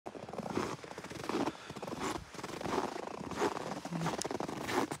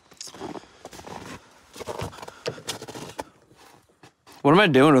What am I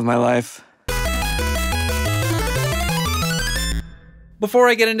doing with my life? Before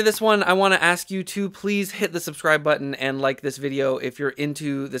I get into this one, I want to ask you to please hit the subscribe button and like this video if you're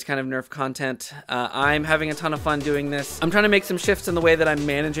into this kind of Nerf content. I'm having a ton of fun doing this. I'm trying to make some shifts in the way that I'm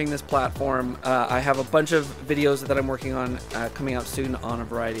managing this platform. I have a bunch of videos that I'm working on coming out soon on a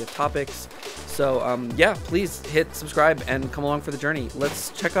variety of topics. So yeah, please hit subscribe and come along for the journey. Let's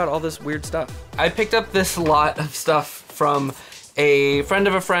check out all this weird stuff. I picked up this lot of stuff from a friend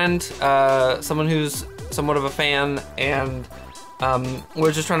of a friend, someone who's somewhat of a fan, and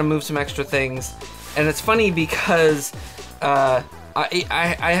we're just trying to move some extra things. And it's funny because I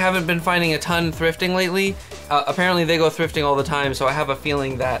haven't been finding a ton thrifting lately. Apparently they go thrifting all the time, so I have a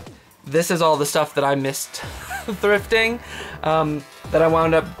feeling that this is all the stuff that I missed thrifting, that I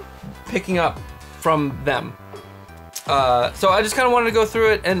wound up picking up from them. So I just kind of wanted to go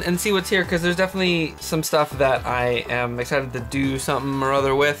through it and see what's here, because there's definitely some stuff that I am excited to do something or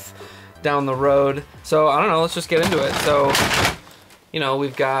other with down the road. So I don't know, let's just get into it. So, you know,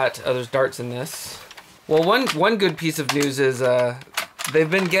 we've got, there's darts in this. Well, one good piece of news is they've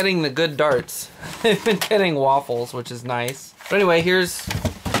been getting the good darts. They've been getting waffles, which is nice. But anyway, here's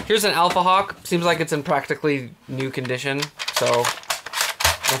an Alpha Hawk. Seems like it's in practically new condition, so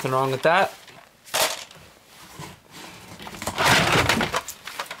nothing wrong with that.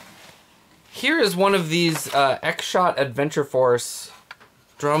 Here is one of these X-Shot Adventure Force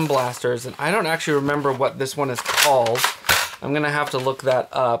drum blasters, and I don't actually remember what this one is called. I'm gonna have to look that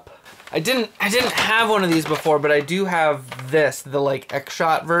up. I didn't have one of these before, but I do have this, the like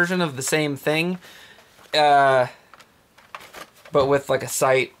X-Shot version of the same thing, but with like a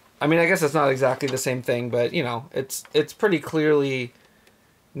sight. I mean, I guess it's not exactly the same thing, but you know, it's pretty clearly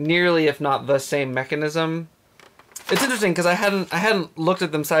nearly, if not the same mechanism. It's interesting because I hadn't looked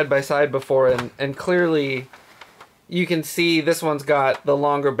at them side by side before, and clearly you can see this one's got the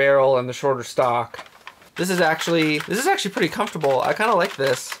longer barrel and the shorter stock. This is actually pretty comfortable. I kind of like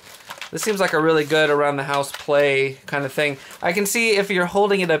this. This seems like a really good around the house play kind of thing. I can see if you're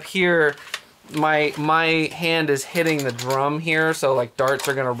holding it up here, my hand is hitting the drum here, so like darts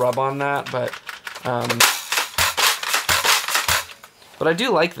are gonna rub on that, but I do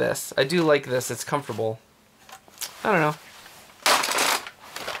like this. I do like this. It's comfortable. I don't know.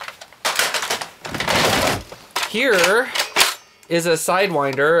 Here is a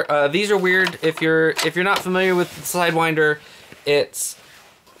Sidewinder. These are weird. If you're not familiar with the Sidewinder, it's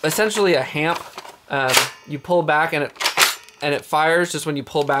essentially a hamp. You pull back and it fires just when you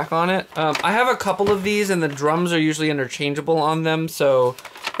pull back on it. I have a couple of these, and the drums are usually interchangeable on them, so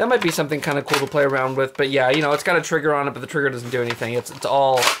that might be something kind of cool to play around with. But yeah, you know, it's got a trigger on it, but the trigger doesn't do anything. It's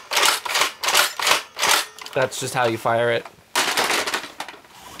all, that's just how you fire it.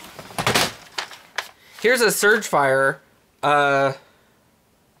 Here's a Surge Fire. A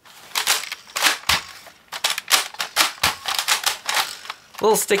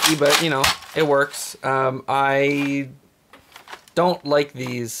little sticky, but you know, it works. I don't like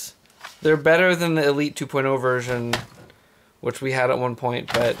these. They're better than the Elite 2.0 version, which we had at one point,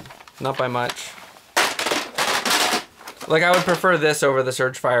 but not by much. Like, I would prefer this over the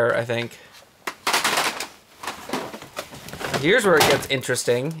Surge Fire, I think. Here's where it gets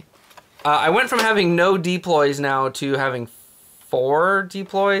interesting. I went from having no deploys now to having 4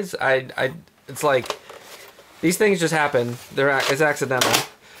 deploys. It's like, these things just happen. It's accidental.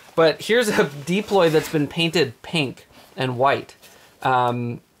 But here's a deploy that's been painted pink and white.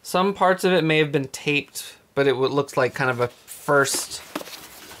 Some parts of it may have been taped, but it looks like kind of a first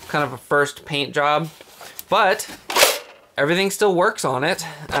paint job. But everything still works on it.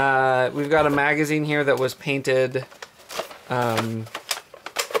 We've got a magazine here that was painted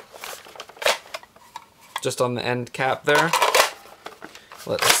just on the end cap there.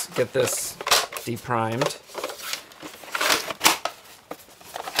 Let's get this deprimed.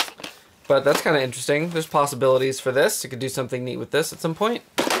 But that's kind of interesting. There's possibilities for this. You could do something neat with this at some point.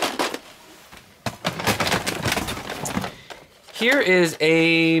 Here is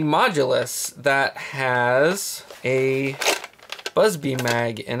a Modulus that has a Busby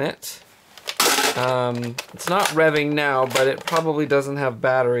mag in it. It's not revving now, but it probably doesn't have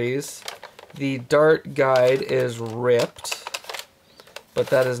batteries. The dart guide is ripped, but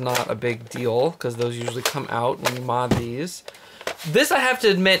that is not a big deal because those usually come out when you mod these. This, I have to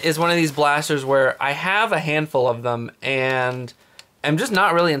admit, is one of these blasters where I have a handful of them and I'm just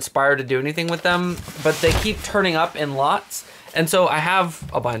not really inspired to do anything with them, but they keep turning up in lots, and so I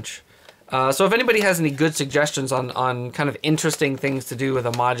have a bunch. So if anybody has any good suggestions on kind of interesting things to do with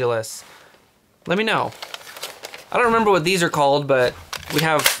a Modulus, let me know. I don't remember what these are called, but we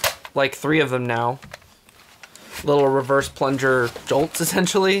have like 3 of them now. little reverse plunger jolts,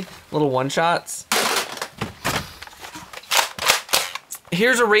 essentially, little one-shots.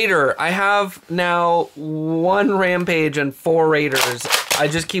 Here's a raider. I have now 1 rampage and 4 raiders. I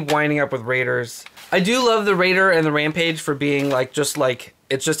just keep winding up with raiders. I do love the raider and the rampage for being like,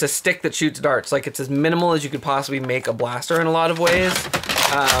 it's just a stick that shoots darts. Like, it's as minimal as you could possibly make a blaster in a lot of ways.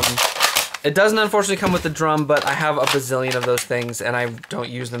 It doesn't unfortunately come with the drum, but I have a bazillion of those things and I don't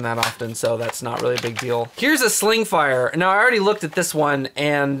use them that often, so that's not really a big deal. Here's a sling fire. Now, I already looked at this one,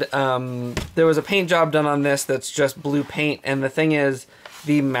 and there was a paint job done on this that's just blue paint, and the thing is,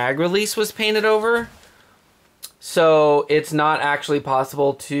 the mag release was painted over, so it's not actually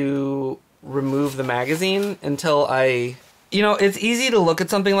possible to remove the magazine until I... You know, it's easy to look at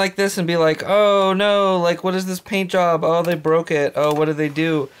something like this and be like, oh no, like, what is this paint job? Oh, they broke it. Oh, what did they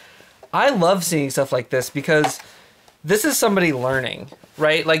do? I love seeing stuff like this because this is somebody learning,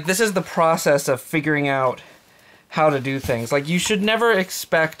 right? Like, this is the process of figuring out how to do things. Like, you should never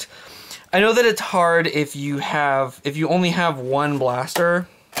expect... I know that it's hard if you only have one blaster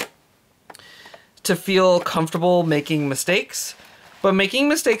to feel comfortable making mistakes, but making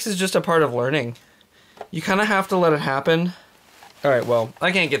mistakes is just a part of learning. You kind of have to let it happen. All right, well,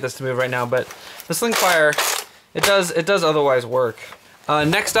 I can't get this to move right now, but the sling fire, it does otherwise work.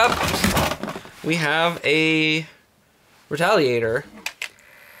 Next up, we have a retaliator,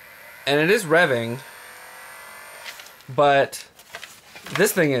 and it is revving, but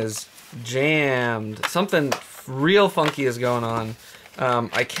this thing is jammed. Something real funky is going on.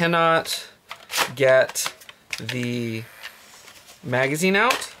 I cannot get the magazine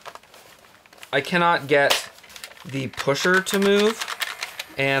out. I cannot get the pusher to move,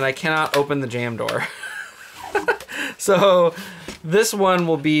 and I cannot open the jam door. So this one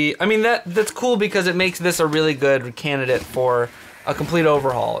will be, I mean, that's cool because it makes this a really good candidate for a complete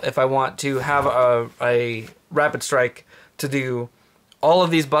overhaul. If I want to have a rapid strike to do, all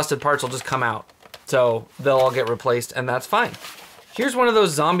of these busted parts will just come out. So they'll all get replaced, and that's fine. Here's one of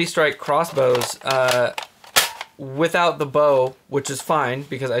those zombie strike crossbows without the bow, which is fine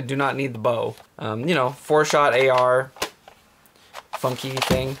because I do not need the bow. You know, 4-shot AR, funky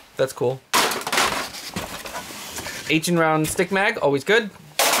thing, that's cool. 18-round stick mag, always good.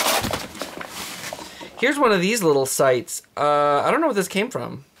 Here's one of these little sights. I don't know what this came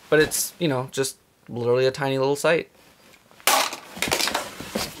from, but it's, you know, just literally a tiny little sight.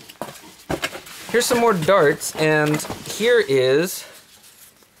 Here's some more darts, and here is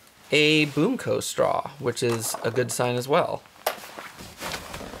a BoomCo straw, which is a good sign as well.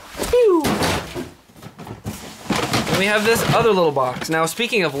 Whew. And we have this other little box. Now,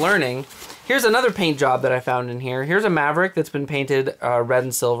 speaking of learning, here's another paint job that I found in here. Here's a Maverick that's been painted red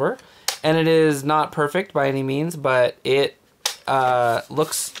and silver, and it is not perfect by any means, but it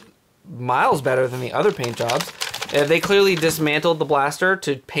looks miles better than the other paint jobs. They clearly dismantled the blaster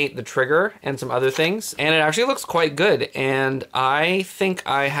to paint the trigger and some other things, and it actually looks quite good, and I think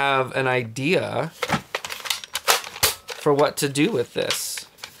I have an idea for what to do with this.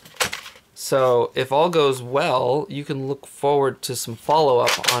 So if all goes well, you can look forward to some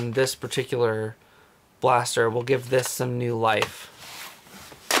follow-up on this particular blaster. We'll give this some new life.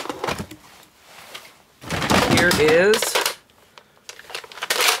 Here is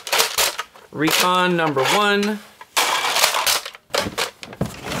Recon number 1.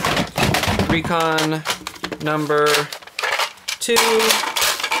 Recon number 2,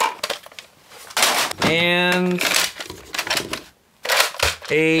 and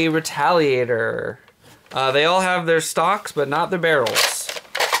a Retaliator. They all have their stocks, but not their barrels.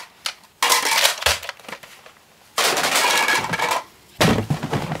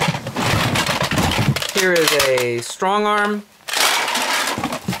 Here is a strong arm.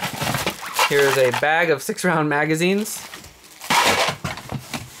 Here is a bag of 6-round magazines.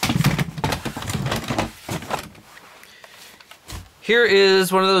 Here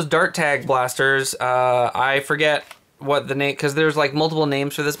is one of those dart tag blasters. I forget what the name, because there's like multiple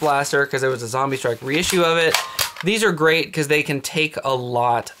names for this blaster because there was a Zombie Strike reissue of it. These are great because they can take a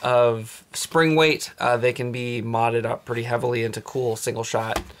lot of spring weight. They can be modded up pretty heavily into cool single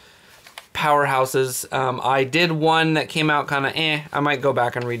shot powerhouses. I did one that came out kind of I might go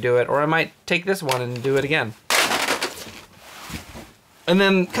back and redo it, or I might take this one and do it again. And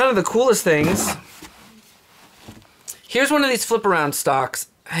then kind of the coolest things, here's one of these flip around stocks,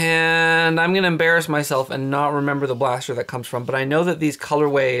 and I'm gonna embarrass myself and not remember the blaster that comes from, but I know that these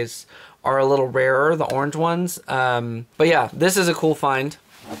colorways are a little rarer, the orange ones. But yeah, this is a cool find.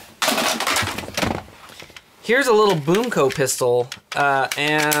 Here's a little BoomCo pistol,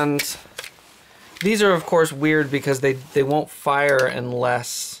 and these are of course weird because they won't fire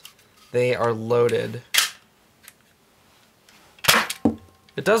unless they are loaded.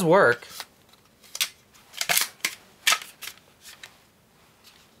 It does work.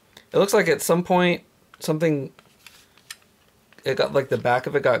 It looks like at some point something, it got like the back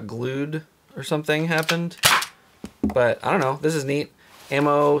of it got glued or something happened. But I don't know, this is neat.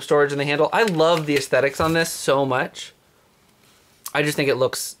 Ammo storage in the handle. I love the aesthetics on this so much. I just think it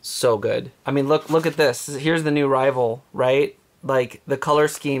looks so good. I mean, look at this. Here's the new rival, right? Like the color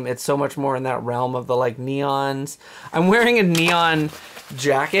scheme, it's so much more in that realm of the like neons. I'm wearing a neon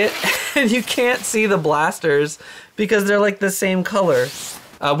jacket and you can't see the blasters because they're like the same color.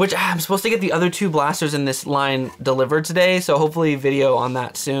 Which I'm supposed to get the other 2 blasters in this line delivered today, so hopefully video on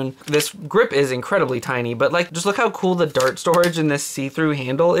that soon. This grip is incredibly tiny, but like, just look how cool the dart storage in this see-through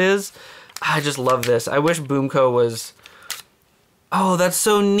handle is. I just love this. I wish BoomCo was... Oh, that's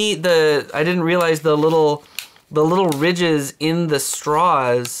so neat. I didn't realize the little ridges in the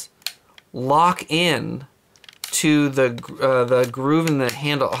straws lock in to the groove in the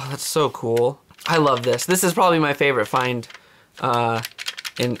handle. Oh, that's so cool. I love this. This is probably my favorite find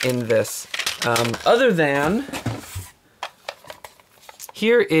in this. Other than,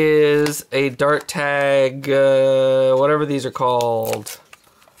 here is a dart tag, whatever these are called,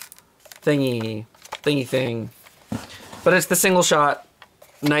 thingy thing. But it's the single shot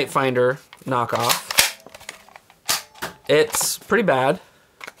Night Finder knockoff. It's pretty bad.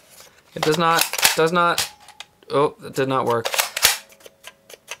 It does not, oh, it did not work.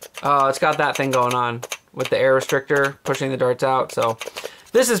 Oh, it's got that thing going on with the air restrictor pushing the darts out, so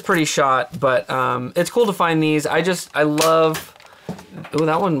this is pretty shot, but it's cool to find these. I love, oh,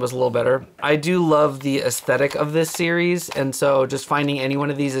 that one was a little better. I do love the aesthetic of this series, and so just finding any one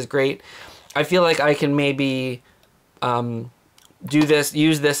of these is great. I feel like I can maybe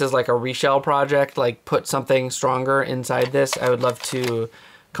use this as like a reshell project, like put something stronger inside this. I would love to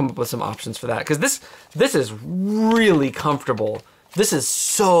come up with some options for that, because this is really comfortable. This is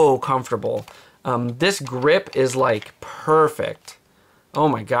so comfortable. This grip is like perfect. Oh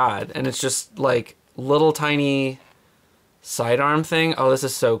my god. And it's just like little tiny sidearm thing. Oh, this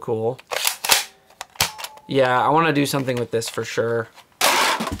is so cool. Yeah, I want to do something with this for sure.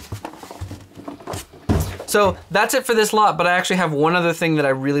 So that's it for this lot, but I actually have one other thing that I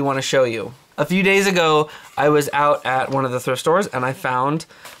really want to show you. A few days ago, I was out at one of the thrift stores and I found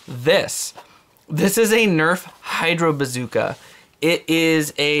this. This is a Nerf Hydro Bazooka. It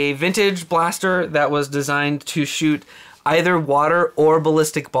is a vintage blaster that was designed to shoot either water or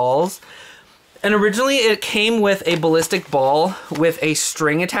ballistic balls. And originally it came with a ballistic ball with a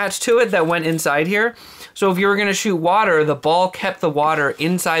string attached to it that went inside here. So if you were gonna shoot water, the ball kept the water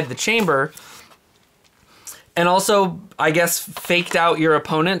inside the chamber, and also, I guess, faked out your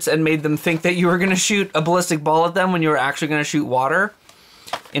opponents and made them think that you were gonna shoot a ballistic ball at them when you were actually gonna shoot water.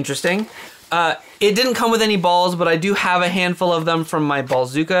 Interesting. It didn't come with any balls, but I do have a handful of them from my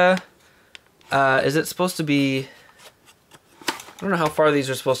Ballzooka. Is it supposed to be... I don't know how far these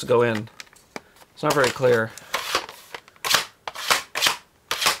are supposed to go in. It's not very clear.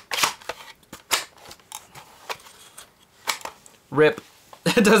 Rip.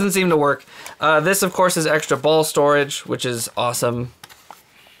 It doesn't seem to work. This, of course, is extra ball storage, which is awesome.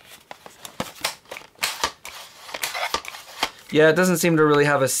 Yeah, it doesn't seem to really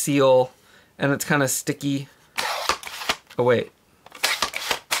have a seal, and it's kind of sticky. Oh, wait.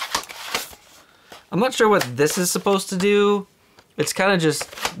 I'm not sure what this is supposed to do. It's kind of just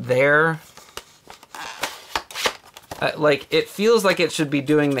there. Like, it feels like it should be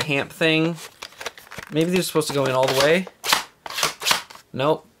doing the hamp thing. Maybe they're supposed to go in all the way.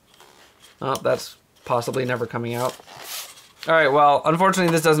 Nope. Oh, that's possibly never coming out. All right, well,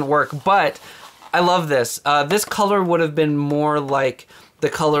 unfortunately this doesn't work, but I love this. This color would have been more like the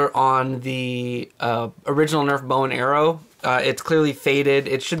color on the original Nerf bow and arrow. It's clearly faded.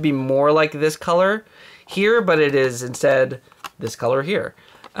 It should be more like this color here, but it is instead this color here.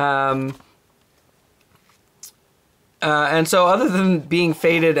 And so other than being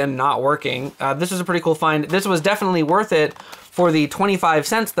faded and not working, this is a pretty cool find. This was definitely worth it for the 25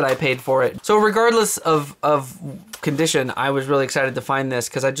 cents that I paid for it. So regardless of condition, I was really excited to find this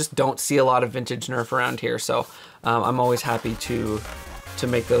because I just don't see a lot of vintage Nerf around here. So I'm always happy to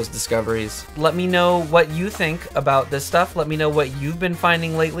make those discoveries. Let me know what you think about this stuff. Let me know what you've been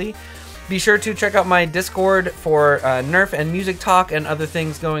finding lately. Be sure to check out my Discord for Nerf and music talk and other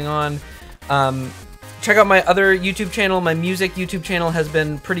things going on. Check out my other YouTube channel. My music YouTube channel has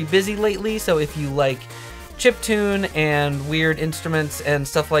been pretty busy lately, so if you like chiptune and weird instruments and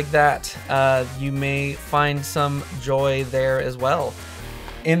stuff like that, you may find some joy there as well.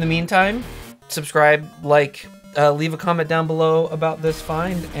 In the meantime, subscribe, like, leave a comment down below about this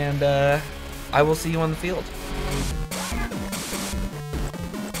find, and I will see you on the field.